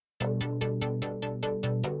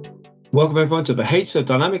Welcome everyone to the HSO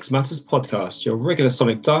Dynamics Matters podcast, your regular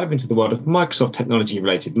sonic dive into the world of Microsoft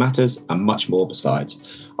technology-related matters and much more besides.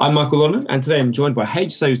 I'm Michael Lonnan, and today I'm joined by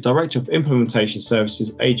HSO's Director of Implementation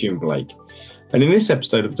Services, Adrian Blake. And in this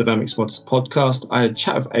episode of the Dynamics Matters podcast, I had a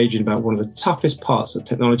chat with Adrian about one of the toughest parts of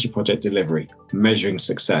technology project delivery, measuring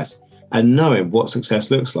success, and knowing what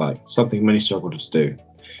success looks like, something many struggle to do.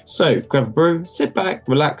 So grab a brew, sit back,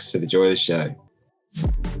 relax, and enjoy the show.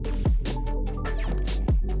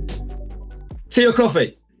 Tea or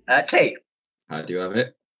coffee? Tea. How do you have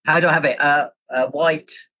it? How do I have it? White,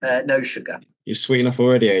 no sugar. You're sweet enough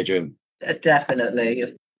already, Adrian.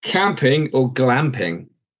 Definitely. Camping or glamping?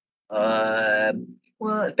 Well,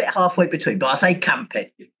 a bit halfway between, but I say camping.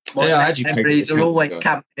 My best memories are always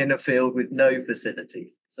camping in a field with no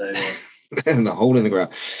facilities. So, and a hole in the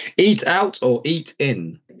ground. Eat out or eat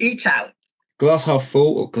in? Eat out. Glass half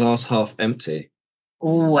full or glass half empty?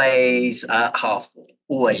 Always half full.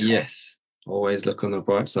 Always. Yes. Always look on the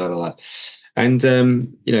bright side of that. And,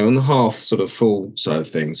 on the half sort of full side of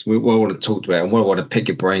things, what I want to talk about and what I want to pick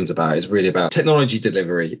your brains about is really about technology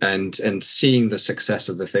delivery and seeing the success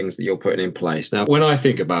of the things that you're putting in place. Now, when I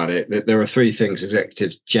think about it, there are three things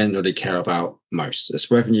executives generally care about most. It's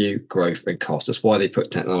revenue, growth, and cost. That's why they put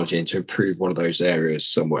technology in, to improve one of those areas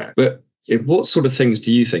somewhere. But what sort of things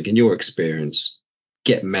do you think, in your experience,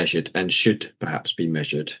 get measured and should perhaps be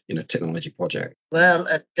measured in a technology project? Well,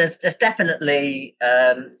 there's definitely,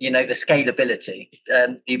 the scalability,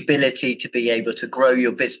 the ability to be able to grow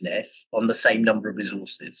your business on the same number of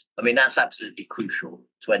resources. I mean, that's absolutely crucial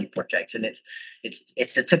to any project. And it's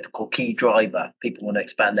the typical key driver. People want to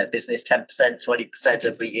expand their business 10%, 20%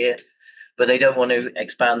 every year, but they don't want to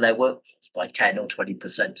expand their workforce by 10 or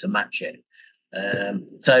 20% to match it.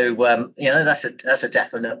 That's a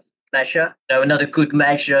definite measure. Another good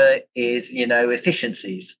measure is,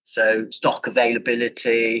 efficiencies. So stock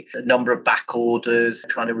availability, the number of back orders,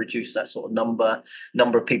 trying to reduce that sort of number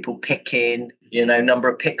of people picking, number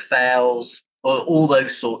of pick fails. All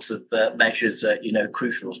those sorts of measures are,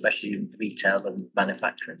 crucial, especially in retail and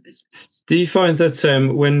manufacturing businesses. Do you find that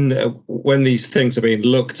when these things are being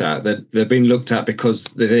looked at, that they're being looked at because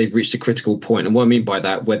they've reached a critical point? And what I mean by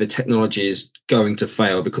that, where the technology is going to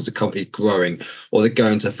fail because the company's growing, or they're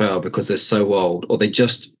going to fail because they're so old, or they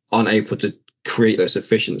just aren't able to create those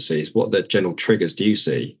efficiencies? What are the general triggers do you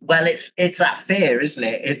see? Well, it's that fear, isn't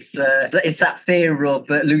it? It's that fear of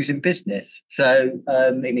losing business. So,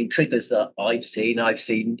 triggers that I've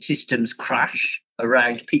seen systems crash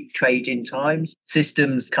around peak trading times.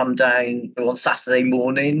 Systems come down on Saturday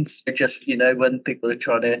mornings, just, when people are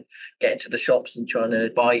trying to get into the shops and trying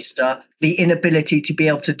to buy stuff. The inability to be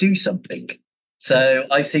able to do something. So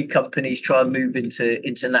I see companies try and move into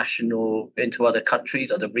other countries,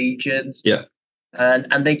 other regions. Yeah.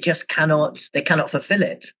 And they just cannot fulfill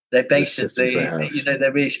it. They're basically,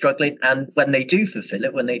 they're really struggling. And when they do fulfill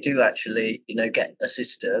it, when they do actually, get a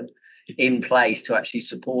system in place to actually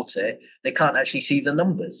support it, they can't actually see the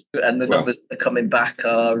numbers. And the numbers that are coming back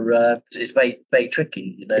are, it's very, very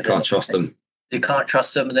tricky. You can't trust them. You can't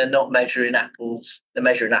trust them, and they're not measuring apples. They're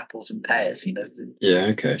measuring apples and pears. Yeah,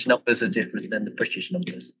 okay. Which numbers are different than the British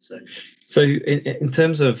numbers. So in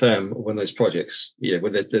terms of one of those projects,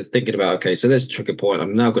 when they're thinking about, okay, so there's a trigger point.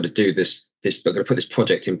 I'm now going to do this. I'm going to put this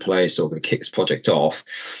project in place, or I'm going to kick this project off.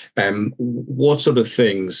 What sort of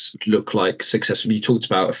things look like success? You talked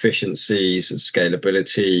about efficiencies and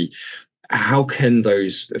scalability. How can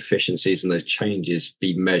those efficiencies and those changes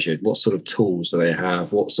be measured? What sort of tools do they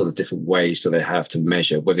have? What sort of different ways do they have to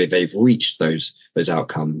measure whether they've reached those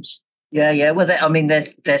outcomes? Yeah. Well,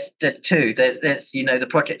 there's two. There's the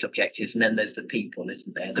project objectives, and then there's the people,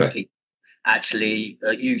 isn't there? The people actually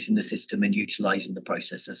using the system and utilising the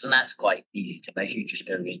processes, and that's quite easy to measure. You just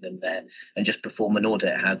go in there and just perform an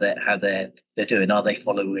audit how they're doing. Are they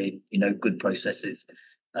following good processes?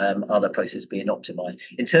 Are the processes being optimized?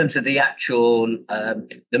 In terms of the actual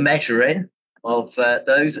the measuring of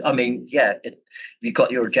those, you've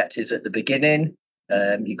got your objectives at the beginning.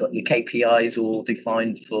 You've got your KPIs all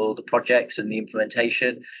defined for the projects and the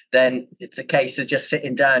implementation. Then it's a case of just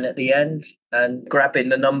sitting down at the end and grabbing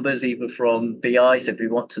the numbers, either from BI. So if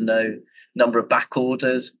you want to know number of back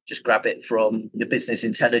orders, just grab it from the business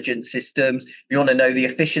intelligence systems. If you want to know the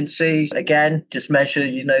efficiencies, again, just measure,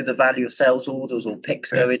 the value of sales orders or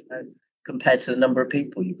picks going out compared to the number of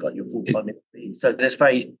people you've got, your full-time employees. So there's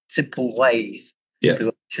very simple ways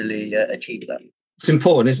to actually achieve that. It's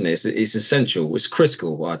important, isn't it? It's essential. It's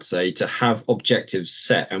critical, I'd say, to have objectives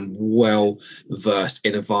set and well versed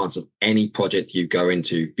in advance of any project you go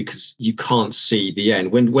into, because you can't see the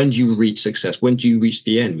end. When do you reach success? When do you reach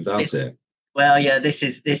the end without it? Well, yeah, this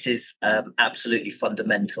is absolutely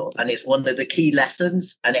fundamental, and it's one of the key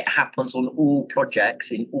lessons, and it happens on all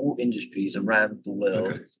projects in all industries around the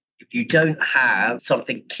world. Okay. If you don't have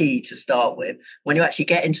something key to start with, when you actually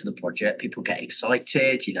get into the project, people get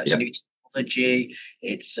excited. It's new technology.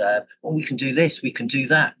 It's we can do this, we can do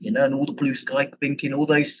that. And all the blue sky thinking, all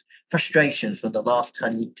those frustrations from the last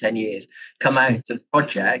 10 years come out into the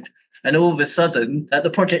project. And all of a sudden, the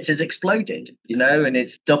project has exploded, and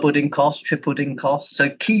it's doubled in cost, tripled in cost. So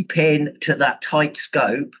keeping to that tight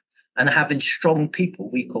scope and having strong people,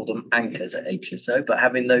 we call them anchors at HSO, but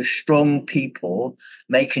having those strong people,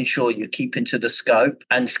 making sure you're keeping to the scope.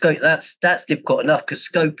 And scope, that's difficult enough because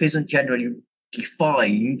scope isn't generally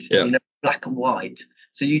defined, black and white.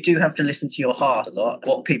 So you do have to listen to your heart a lot,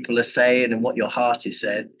 what people are saying and what your heart is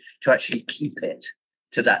saying, to actually keep it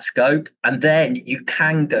to that scope. And then you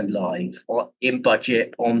can go live or in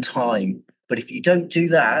budget on time. But if you don't do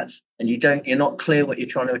that and you're not clear what you're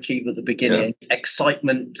trying to achieve at the beginning,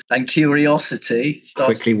 excitement and curiosity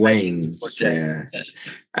starts quickly wanes. Yeah.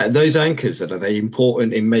 Those anchors, are they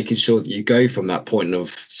important in making sure that you go from that point of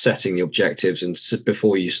setting the objectives and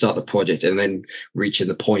before you start the project, and then reaching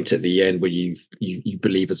the point at the end where you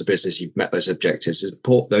believe as a business you've met those objectives? Is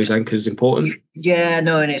those anchors important? Yeah,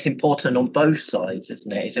 no, and it's important on both sides,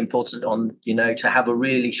 isn't it? It's important on to have a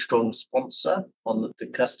really strong sponsor on the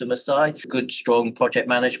customer side, good strong project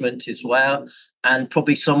management as well, and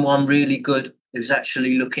probably someone really good who's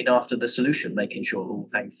actually looking after the solution, making sure it all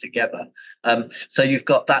hangs together. So you've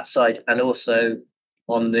got that side, and also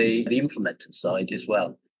on the implementer side as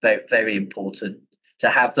well. Very, very important to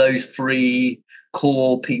have those three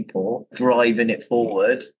core people driving it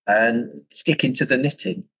forward and sticking to the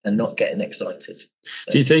knitting and not getting excited.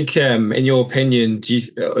 Do you think, in your opinion,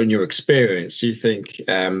 in your experience, do you think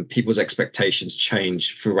people's expectations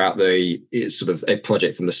change throughout the sort of a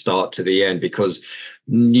project from the start to the end because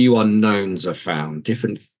new unknowns are found?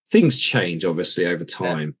 Different things change, obviously, over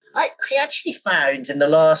time. I actually found in the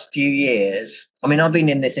last few years, I've been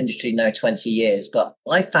in this industry now 20 years, but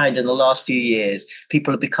I found in the last few years,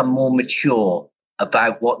 people have become more mature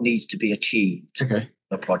about what needs to be achieved in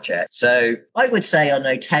a project. So I would say,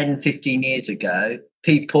 10, 15 years ago,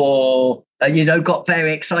 people, got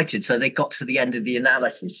very excited. So they got to the end of the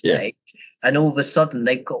analysis stage, and all of a sudden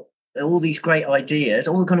they've got all these great ideas.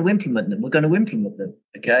 We're going to implement them. We're going to implement them.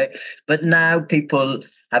 Okay. But now people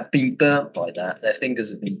have been burnt by that. Their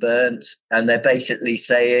fingers have been burnt, and they're basically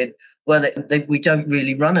saying, well, we don't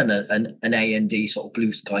really run an A&D sort of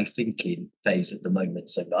blue sky thinking phase at the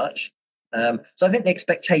moment so much. So I think the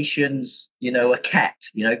expectations, are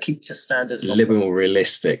kept, keep to standards. A little bit more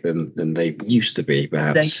realistic than they used to be,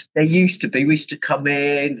 perhaps. They used to be. We used to come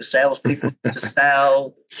in, the salespeople to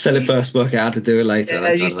sell. Sell it first, work out how to do it later.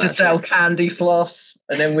 They used to sell candy floss,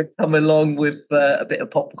 and then we'd come along with a bit of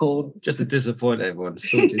popcorn. Just to disappoint everyone,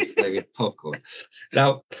 salted flavoured popcorn.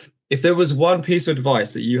 Now, if there was one piece of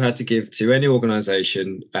advice that you had to give to any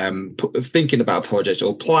organisation thinking about a project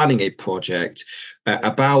or planning a project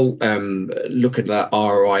about looking at that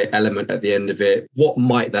ROI element at the end of it, what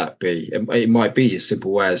might that be? It might be as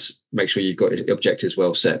simple as make sure you've got objectives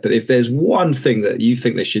well set. But if there's one thing that you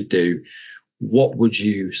think they should do, what would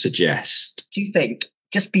you suggest? Do you think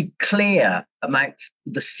just be clear about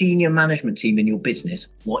the senior management team in your business,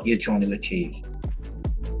 what you're trying to achieve?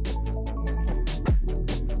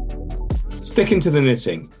 Sticking to the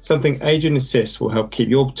knitting, something Adrian insists will help keep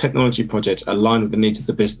your technology project aligned with the needs of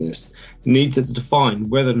the business. Needs to define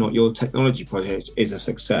whether or not your technology project is a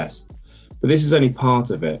success. But this is only part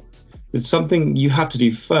of it. It's something you have to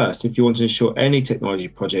do first if you want to ensure any technology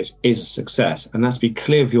project is a success, and that's be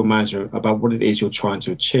clear with your manager about what it is you're trying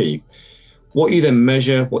to achieve. What you then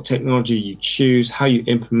measure, what technology you choose, how you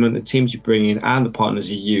implement, the teams you bring in, and the partners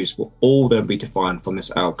you use will all then be defined from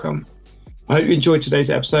this outcome. I hope you enjoyed today's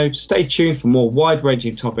episode. Stay tuned for more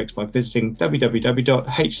wide-ranging topics by visiting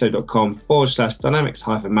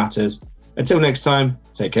www.hso.com/dynamics-matters. Until next time,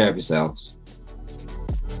 take care of yourselves.